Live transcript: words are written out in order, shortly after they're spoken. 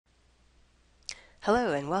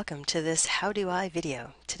Hello and welcome to this How Do I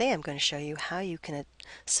video. Today I'm going to show you how you can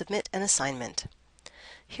submit an assignment.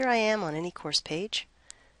 Here I am on any course page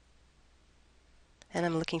and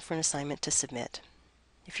I'm looking for an assignment to submit.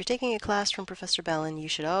 If you're taking a class from Professor Bellin, you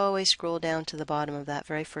should always scroll down to the bottom of that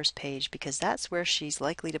very first page because that's where she's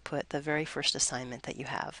likely to put the very first assignment that you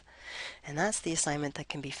have. And that's the assignment that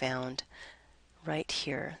can be found right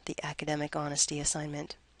here, the Academic Honesty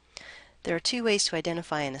assignment. There are two ways to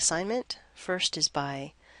identify an assignment. First is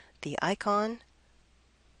by the icon,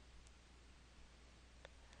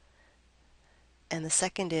 and the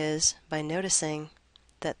second is by noticing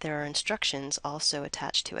that there are instructions also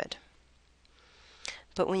attached to it.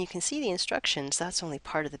 But when you can see the instructions, that's only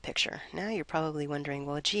part of the picture. Now you're probably wondering,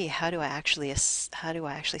 well, gee, how do I actually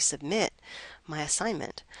submit my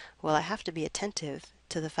assignment? Well, I have to be attentive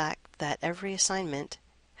to the fact that every assignment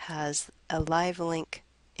has a live link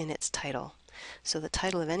in its title. So the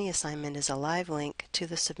title of any assignment is a live link to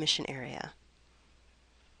the submission area.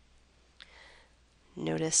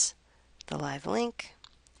 Notice the live link,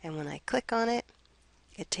 and when I click on it,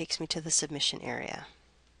 it takes me to the submission area.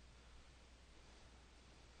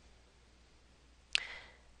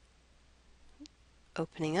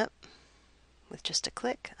 Opening up with just a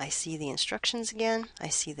click, I see the instructions again, I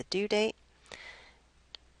see the due date,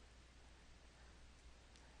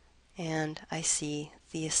 and I see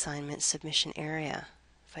the assignment submission area.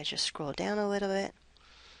 If I just scroll down a little bit,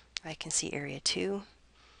 I can see Area 2,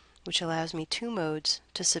 which allows me two modes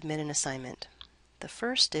to submit an assignment. The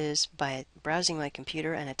first is by browsing my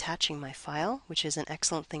computer and attaching my file, which is an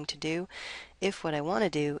excellent thing to do if what I want to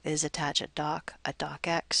do is attach a doc, a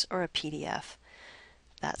docx, or a PDF.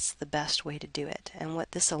 That's the best way to do it. And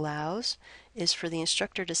what this allows is for the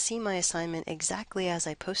instructor to see my assignment exactly as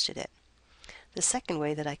I posted it. The second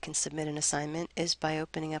way that I can submit an assignment is by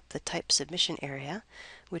opening up the Type Submission area,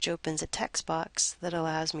 which opens a text box that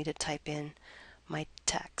allows me to type in my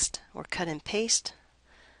text or cut and paste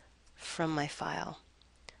from my file.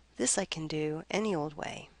 This I can do any old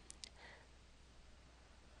way.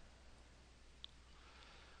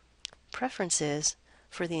 Preference is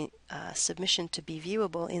for the submission to be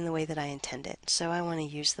viewable in the way that I intend it. So I want to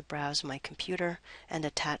use the browse my computer and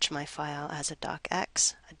attach my file as a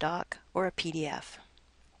docx, a doc, or a PDF.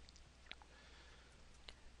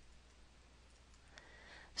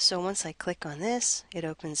 So once I click on this, it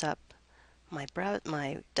opens up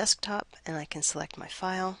my desktop and I can select my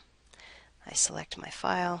file. I select my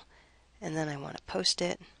file and then I want to post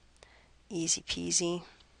it. Easy peasy.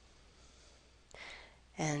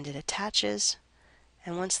 And it attaches.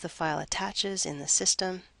 And once the file attaches in the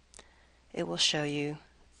system, it will show you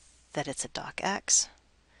that it's a docx,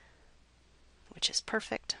 which is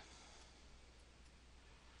perfect.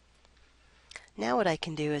 Now what I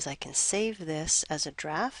can do is I can save this as a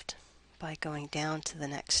draft by going down to the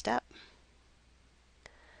next step,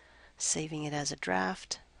 saving it as a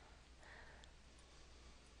draft.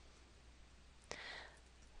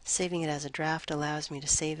 Saving it as a draft allows me to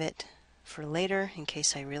save it for later in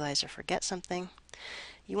case I realize or forget something.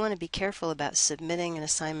 You want to be careful about submitting an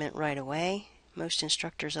assignment right away. Most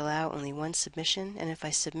instructors allow only one submission, and if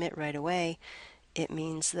I submit right away, it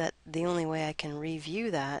means that the only way I can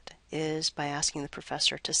review that is by asking the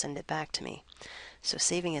professor to send it back to me. So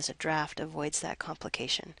saving as a draft avoids that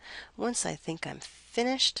complication. Once I think I'm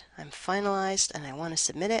finished, I'm finalized, and I want to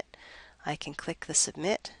submit it, I can click the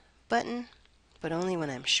Submit button, but only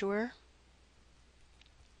when I'm sure.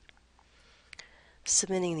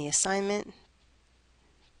 Submitting the assignment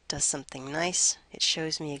does something nice. It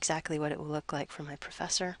shows me exactly what it will look like for my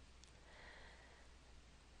professor.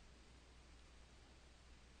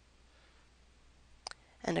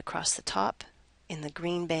 And across the top, in the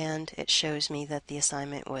green band, it shows me that the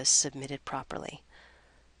assignment was submitted properly.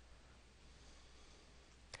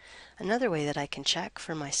 Another way that I can check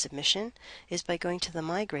for my submission is by going to the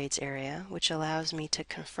My Grades area, which allows me to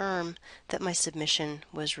confirm that my submission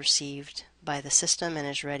was received by the system and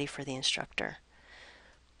is ready for the instructor.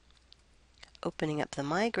 Opening up the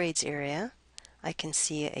My Grades area, I can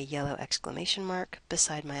see a yellow exclamation mark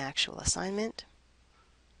beside my actual assignment.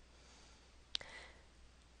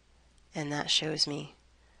 And that shows me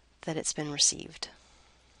that it's been received.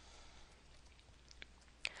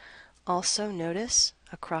 Also notice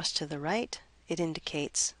across to the right, it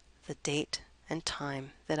indicates the date and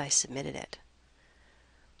time that I submitted it.